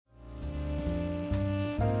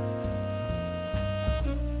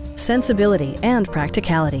sensibility and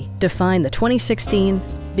practicality define the 2016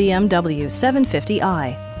 BMW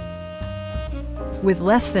 750i. With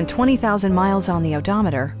less than 20,000 miles on the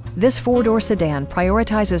odometer, this four-door sedan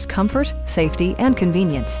prioritizes comfort, safety, and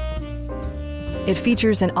convenience. It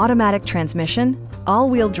features an automatic transmission,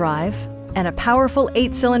 all-wheel drive, and a powerful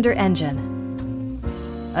 8-cylinder engine.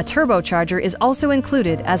 A turbocharger is also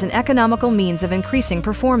included as an economical means of increasing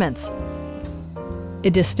performance.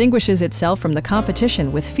 It distinguishes itself from the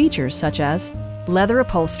competition with features such as leather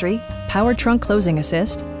upholstery, power trunk closing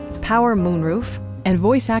assist, power moonroof, and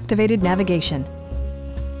voice-activated navigation.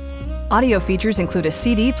 Audio features include a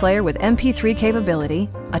CD player with MP3 capability,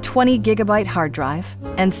 a 20 gigabyte hard drive,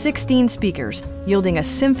 and 16 speakers, yielding a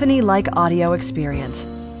symphony-like audio experience.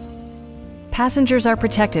 Passengers are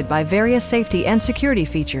protected by various safety and security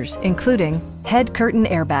features, including head curtain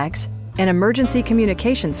airbags, an emergency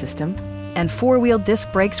communication system, and four-wheel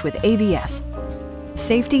disc brakes with ABS.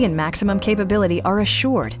 Safety and maximum capability are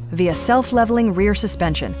assured via self-leveling rear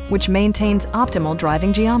suspension, which maintains optimal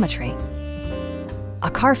driving geometry. A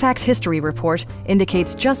Carfax history report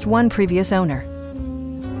indicates just one previous owner.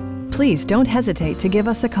 Please don't hesitate to give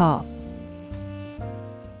us a call.